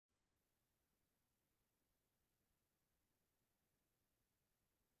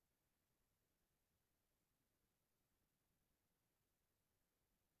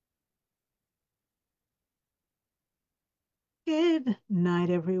Good night,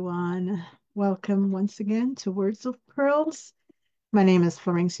 everyone. Welcome once again to Words of Pearls. My name is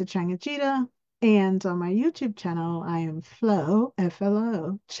Florencia Chang-Ageda, and on my YouTube channel, I am Flo,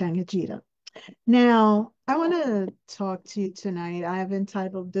 F-L-O, Chang-Ageda. Now, I want to talk to you tonight. I have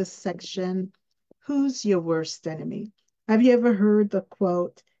entitled this section, Who's Your Worst Enemy? Have you ever heard the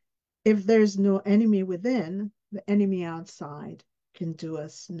quote, if there's no enemy within, the enemy outside can do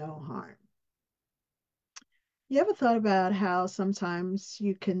us no harm? You ever thought about how sometimes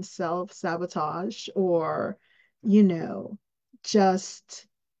you can self-sabotage or, you know, just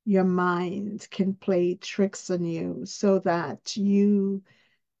your mind can play tricks on you so that you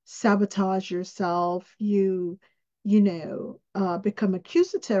sabotage yourself, become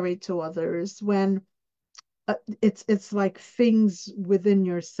accusatory to others when it's like things within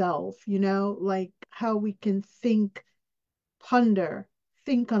yourself, like how we can ponder,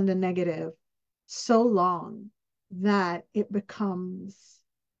 think on the negative so long that it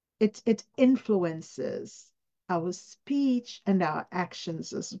influences our speech and our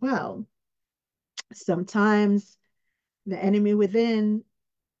actions as well. Sometimes the enemy within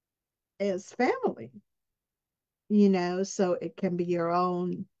is family, so it can be your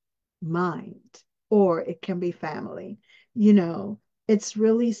own mind or it can be family. You know, it's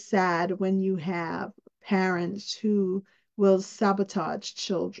really sad when you have parents who will sabotage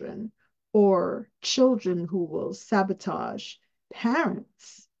children or children who will sabotage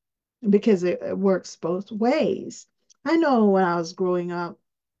parents because it works both ways. I know when I was growing up,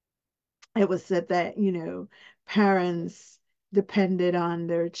 it was said that, parents depended on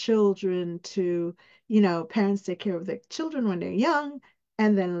their children to, parents take care of their children when they're young,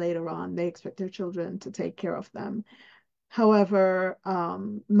 and then later on they expect their children to take care of them. However,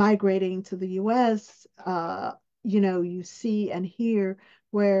 migrating to the US, you see and hear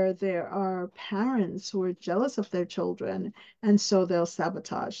where there are parents who are jealous of their children, and so they'll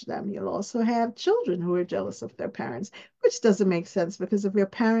sabotage them. You'll also have children who are jealous of their parents, which doesn't make sense because if your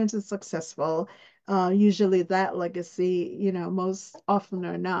parent is successful, usually that legacy, most often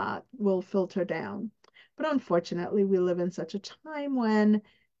or not, will filter down. But unfortunately, we live in such a time when,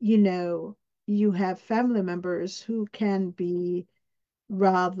 you know, you have family members who can be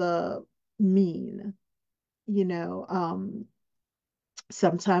rather mean, you know.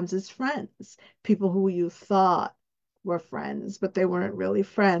 Sometimes it's friends, people who you thought were friends, but they weren't really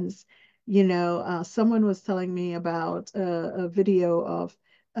friends. Someone was telling me about a video of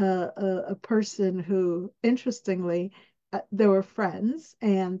a person who, interestingly, they were friends,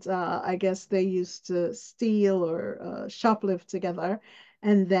 and I guess they used to steal or shoplift together,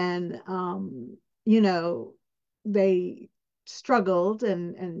 and then you know, they struggled,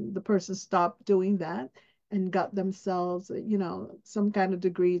 and the person stopped doing that and got themselves, some kind of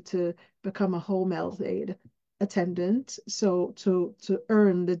degree to become a home health aide attendant, so to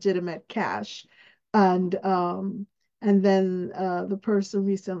earn legitimate cash, and then the person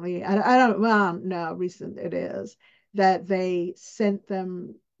recently, I don't, well, no, recent it is that they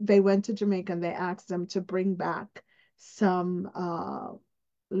went to Jamaica and they asked them to bring back some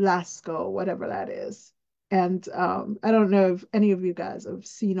Lasco, whatever that is. And I don't know if any of you guys have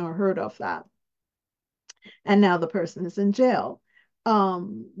seen or heard of that, and now the person is in jail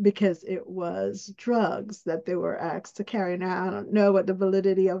because it was drugs that they were asked to carry. Now, I don't know what the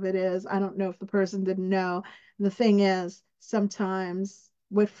validity of it is. I don't know if the person didn't know. The thing is, sometimes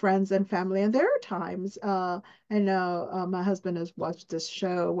with friends and family, and there are times, I know my husband has watched this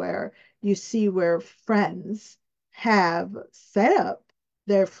show where you see where friends have set up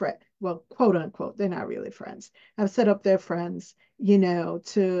their friend, well, quote unquote, they're not really friends, have set up their friends,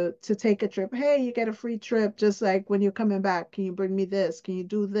 to take a trip. Hey, you get a free trip, just like when you're coming back. Can you bring me this? Can you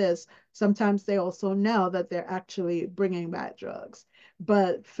do this? Sometimes they also know that they're actually bringing back drugs,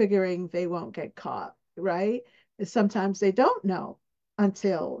 but figuring they won't get caught, right? Sometimes they don't know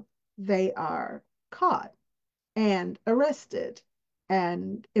until they are caught and arrested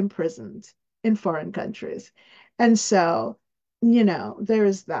and imprisoned in foreign countries. And so, there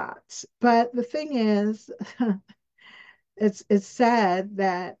is that. But the thing is, it's sad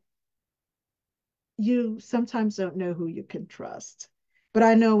that you sometimes don't know who you can trust. But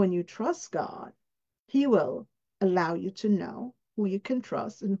I know when you trust God, He will allow you to know who you can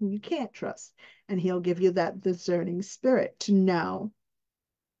trust and who you can't trust. And He'll give you that discerning spirit to know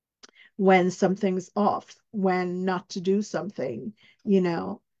when something's off, when not to do something, you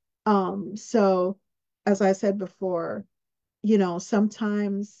know. So as I said before,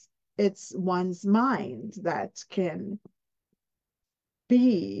 sometimes it's one's mind that can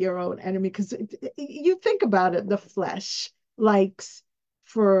be your own enemy, because you think about it, the flesh likes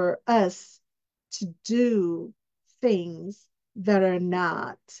for us to do things that are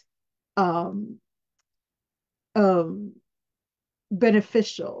not um, um,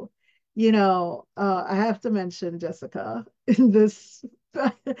 beneficial. I have to mention Jessica in this.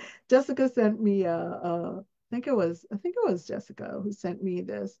 Jessica sent me I think it was Jessica who sent me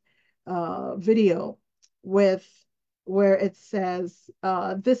this video with where it says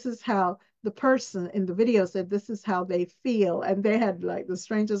this is how the person in the video said this is how they feel, and they had like the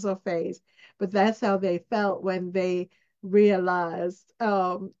strangest of face, but that's how they felt when they realized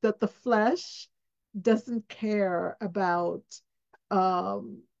that the flesh doesn't care about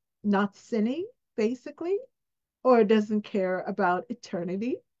um, not sinning, basically, or doesn't care about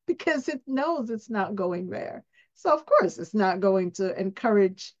eternity because it knows it's not going there. So, of course, it's not going to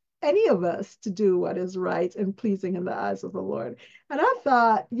encourage any of us to do what is right and pleasing in the eyes of the Lord. And I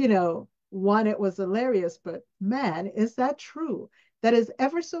thought, one, it was hilarious, but man, is that true? That is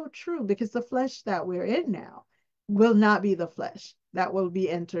ever so true because the flesh that we're in now will not be the flesh that will be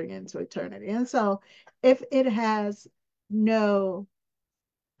entering into eternity. And so, if it has no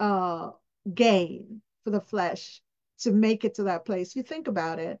uh gain for the flesh to make it to that place. You think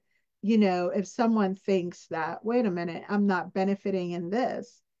about it, if someone thinks that, wait a minute, I'm not benefiting in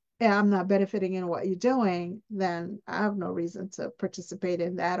this, and I'm not benefiting in what you're doing, then I have no reason to participate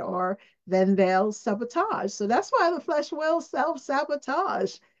in that, or then they'll sabotage. So that's why the flesh will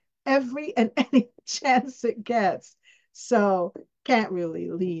self-sabotage every and any chance it gets. So can't really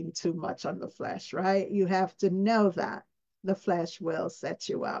lean too much on the flesh, right? You have to know that the flesh will set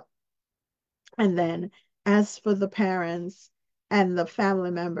you up. And then, as for the parents and the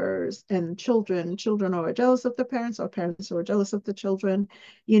family members and children, children who are jealous of the parents or parents who are jealous of the children,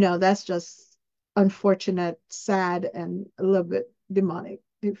 that's just unfortunate, sad, and a little bit demonic,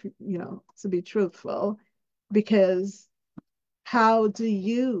 if to be truthful, because how do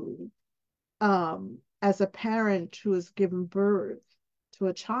you as a parent who has given birth to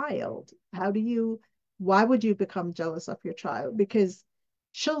a child, why would you become jealous of your child? Because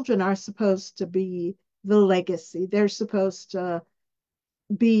children are supposed to be the legacy. They're supposed to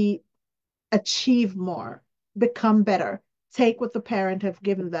be, achieve more, become better, take what the parent have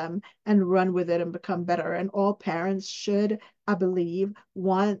given them and run with it and become better. And all parents should, I believe,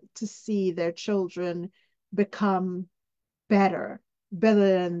 want to see their children become better, better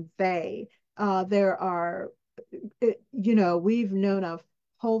than they. There are, we've known of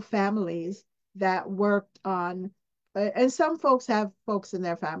whole families that worked on, and some folks have folks in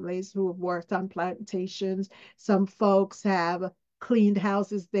their families who have worked on plantations. Some folks have cleaned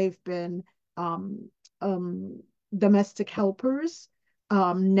houses. They've been um, um, domestic helpers,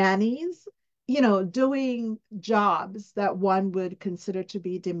 nannies, doing jobs that one would consider to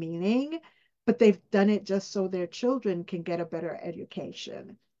be demeaning, but they've done it just so their children can get a better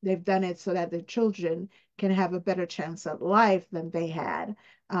education. They've done it so that their children can have a better chance at life than they had.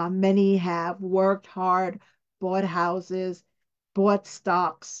 Many have worked hard, bought houses, bought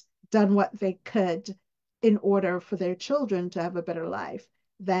stocks, done what they could in order for their children to have a better life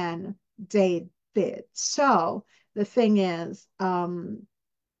than they did. So the thing is,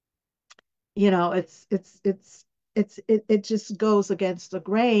 it just goes against the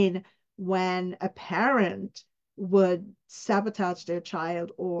grain when a parent would sabotage their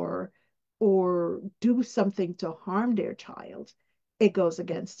child or do something to harm their child. It goes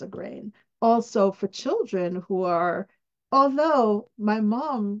against the grain. Also for children who are, although my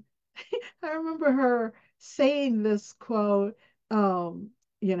mom, I remember her saying this quote, um,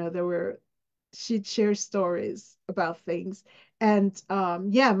 there were she'd share stories about things. And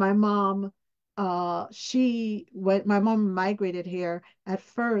yeah, my mom migrated here. At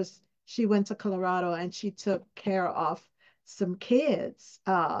first, she went to Colorado and she took care of some kids.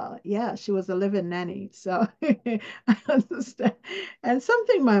 Yeah, she was a living nanny. So I understand. And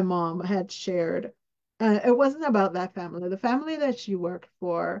something my mom had shared, it wasn't about that family. The family that she worked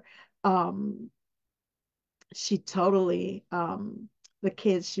for, um, she totally the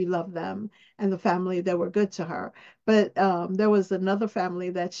kids, she loved them, and the family, they were good to her. But there was another family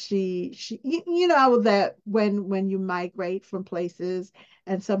that that when you migrate from places,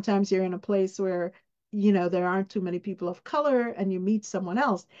 and sometimes you're in a place where there aren't too many people of color and you meet someone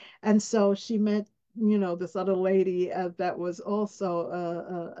else. And so she met this other lady that was also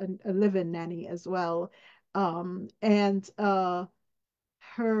a live-in nanny as well. And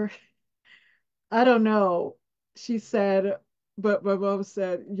her I don't know. She said, but my mom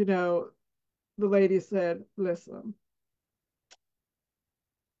said, the lady said, listen,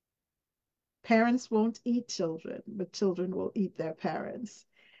 parents won't eat children, but children will eat their parents.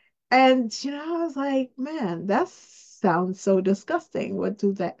 And, I was like, man, sounds so disgusting. What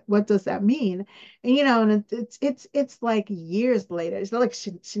does that mean? And and it's like years later. It's not like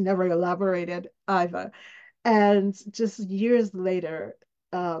she never elaborated either. And just years later,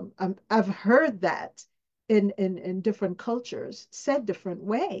 I've heard that in different cultures, said different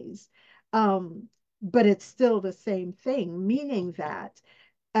ways. Um, but it's still the same thing, meaning that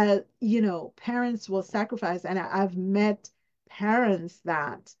parents will sacrifice. And I've met parents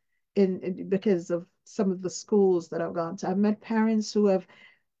that because of some of the schools that I've gone to, I've met parents who have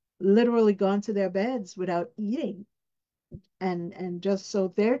literally gone to their beds without eating and just so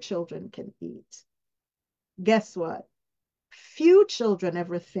their children can eat. Guess what? Few children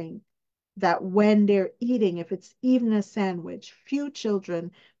ever think that when they're eating, if it's even a sandwich, few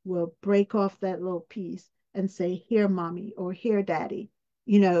children will break off that little piece and say, "Here, mommy," or "Here, daddy."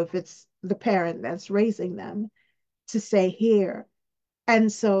 If it's the parent that's raising them, to say "here."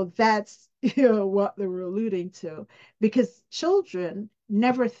 And so that's, what they were alluding to, because children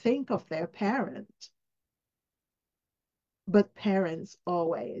never think of their parent, but parents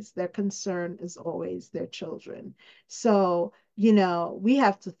always, their concern is always their children. So, we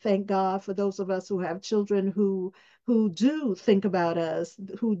have to thank God for those of us who have children who do think about us,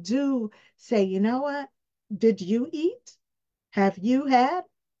 who do say, "You know what? Did you eat? Have you had?"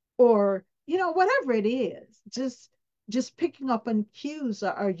 Or, whatever it is, just picking up on cues.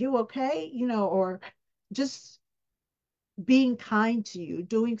 Are you okay? Or just being kind to you,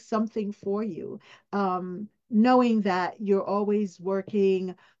 doing something for you, knowing that you're always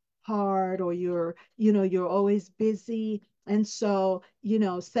working hard, or you're always busy. And so,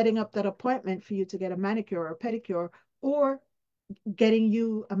 setting up that appointment for you to get a manicure or a pedicure, or getting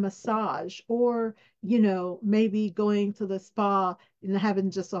you a massage, or, maybe going to the spa and having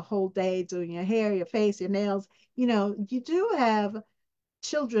just a whole day doing your hair, your face, your nails. You do have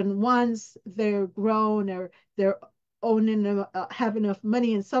children once they're grown, or they're owning have enough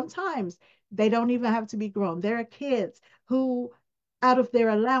money, and sometimes they don't even have to be grown. There are kids who out of their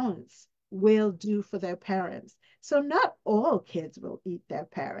allowance will do for their parents. So not all kids will eat their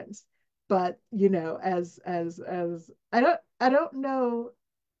parents, but as I don't know.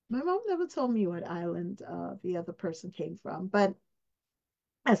 My mom never told me what island the other person came from, but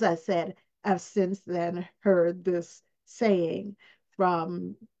as I said, I've since then heard this saying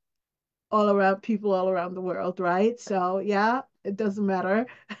from all around people all around the world, right? So yeah, it doesn't matter.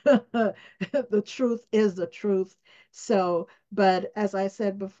 The truth is the truth. So, but as I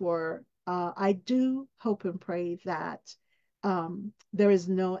said before, I do hope and pray that there is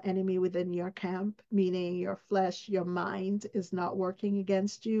no enemy within your camp, meaning your flesh, your mind is not working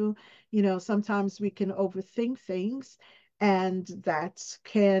against you. Sometimes we can overthink things, and that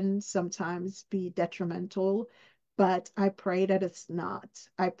can sometimes be detrimental, but I pray that it's not.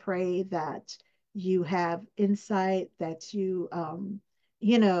 I pray that you have insight, that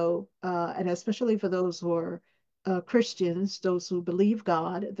and especially for those who are Christians, those who believe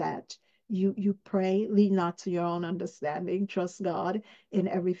God, that you pray, lean not to your own understanding, trust God in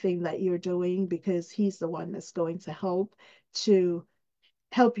everything that you're doing, because He's the one that's going to to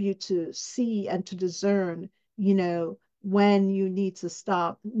help you to see and to discern, when you need to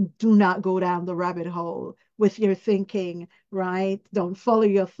stop. Do not go down the rabbit hole with your thinking, right? Don't follow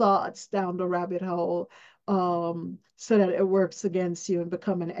your thoughts down the rabbit hole, so that it works against you and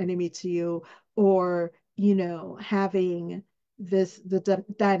become an enemy to you. Or, having the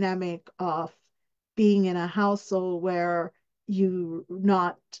dynamic of being in a household where you're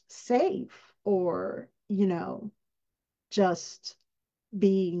not safe, or, just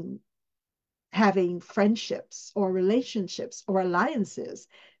being having friendships or relationships or alliances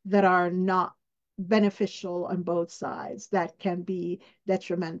that are not beneficial on both sides, that can be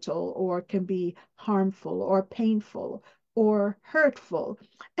detrimental, or can be harmful, or painful, or hurtful.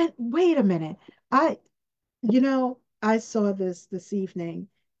 And wait a minute, I saw this evening,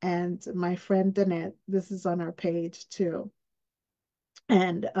 and my friend Danette, this is on our page too.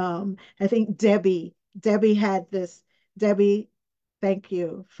 And I think Debbie had this. Debbie, thank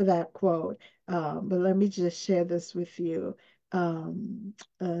you for that quote. But let me just share this with you. Um,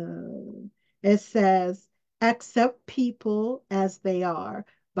 it says, "Accept people as they are,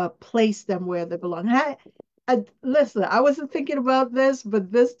 but place them where they belong." Listen, I wasn't thinking about this,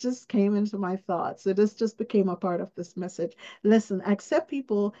 but this just came into my thoughts. So this just became a part of this message. Listen, accept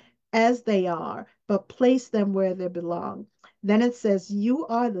people as they are, but place them where they belong. Then it says, "You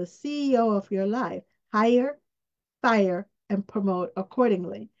are the CEO of your life. Hire, fire, and promote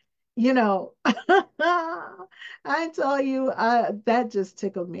accordingly." You know, I tell you, that just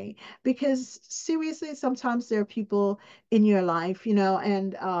tickled me, because seriously, sometimes there are people in your life,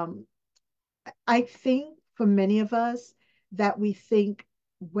 and I think for many of us that we think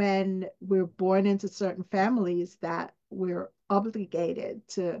when we're born into certain families that we're obligated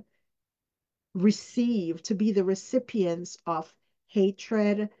to receive, to be the recipients of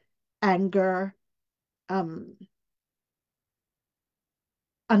hatred, anger, um,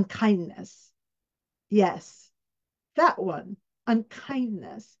 unkindness. Yes, that one,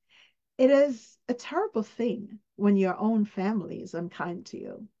 unkindness. It is a terrible thing when your own family is unkind to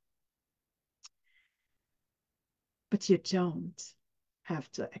you, but you don't have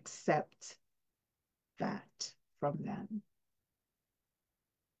to accept that from them.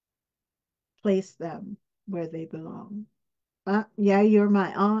 Place them where they belong. Yeah, you're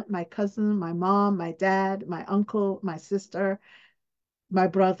my aunt, my cousin, my mom, my dad, my uncle, my sister, my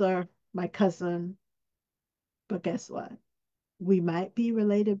brother, my cousin. But guess what? We might be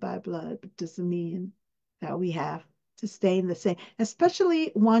related by blood, but doesn't mean that we have to stay in the same,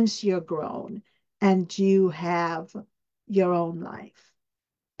 especially once you're grown and you have your own life.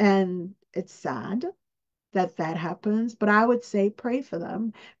 And it's sad that that happens, but I would say pray for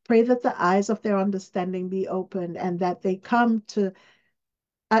them. Pray that the eyes of their understanding be opened and that they come to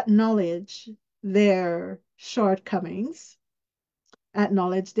acknowledge their shortcomings,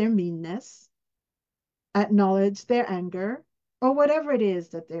 acknowledge their meanness, acknowledge their anger, or whatever it is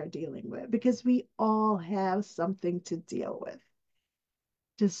that they're dealing with, because we all have something to deal with.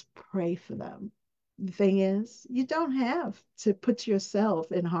 Just pray for them. The thing is, you don't have to put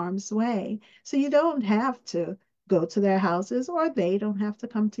yourself in harm's way. So you don't have to go to their houses, or they don't have to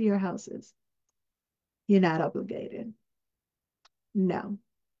come to your houses. You're not obligated. No.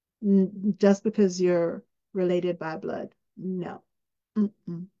 Just because you're related by blood. No.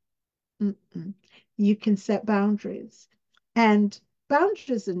 Mm-mm. Mm-mm. You can set boundaries, and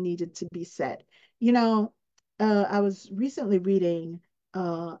boundaries are needed to be set. You know, I was recently reading,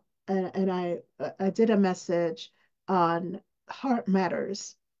 uh, and I did a message on heart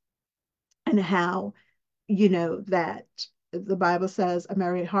matters and how that the Bible says a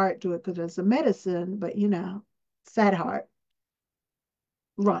merry heart doeth good as a medicine, but sad heart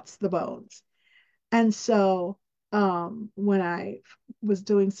rots the bones. And so when I was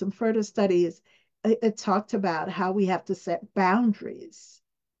doing some further studies, it talked about how we have to set boundaries.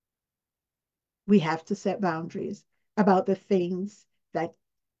 We have to set boundaries about the things that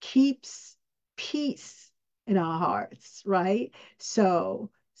keeps peace in our hearts, right?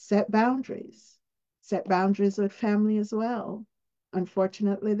 So set boundaries. Set boundaries with family as well.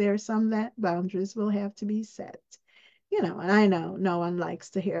 Unfortunately, there are some that boundaries will have to be set. And I know no one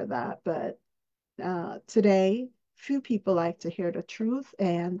likes to hear that, but today, few people like to hear the truth,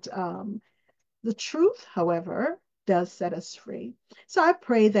 and the truth, however, does set us free. So I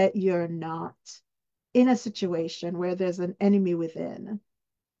pray that you're not in a situation where there's an enemy within.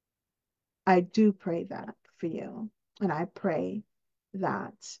 I do pray that for you. And I pray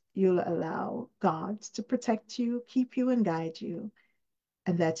that you'll allow God to protect you, keep you, and guide you,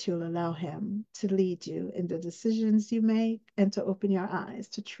 and that you'll allow Him to lead you in the decisions you make and to open your eyes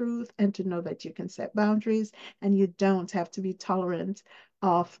to truth and to know that you can set boundaries and you don't have to be tolerant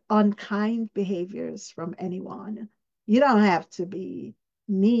of unkind behaviors from anyone. You don't have to be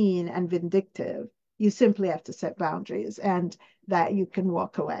mean and vindictive. You simply have to set boundaries and that you can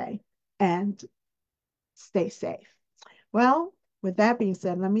walk away and stay safe. Well, with that being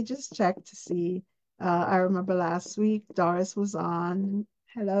said, let me just check to see. I remember last week Doris was on.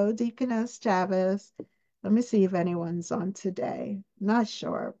 Hello, Deaconess Chavez. Let me see if anyone's on today. Not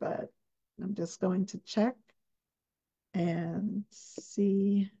sure, but I'm just going to check and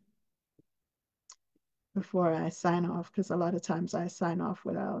see before I sign off, because a lot of times I sign off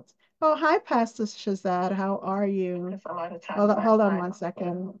without. Oh, hi, Pastor Shazad. How are you? Hold on one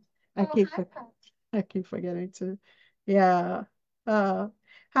second. I keep I keep forgetting to. Yeah. Uh,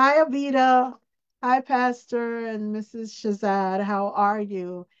 hi, Abida. Hi, Pastor and Mrs. Shazad. How are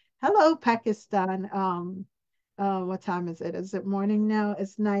you? Hello, Pakistan. What time is it? Is it morning now?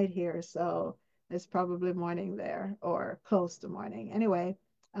 It's night here, so it's probably morning there or close to morning. Anyway,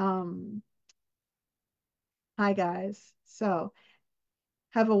 um, hi guys. So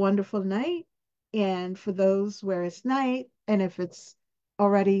have a wonderful night. And for those where it's night, and if it's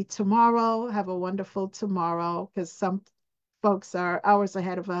already tomorrow, have a wonderful tomorrow because some folks are hours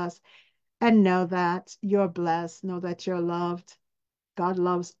ahead of us. And know that you're blessed, know that you're loved. God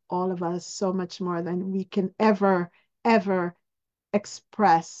loves all of us so much more than we can ever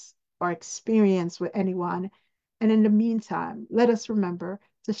express or experience with anyone. And in the meantime, let us remember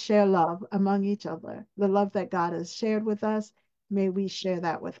to share love among each other. The love that God has shared with us, may we share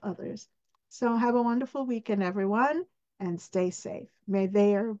that with others. So have a wonderful weekend, everyone, and stay safe. May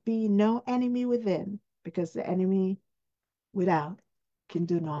there be no enemy within. because the enemy without can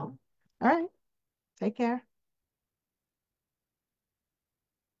do no harm. All right. Take care.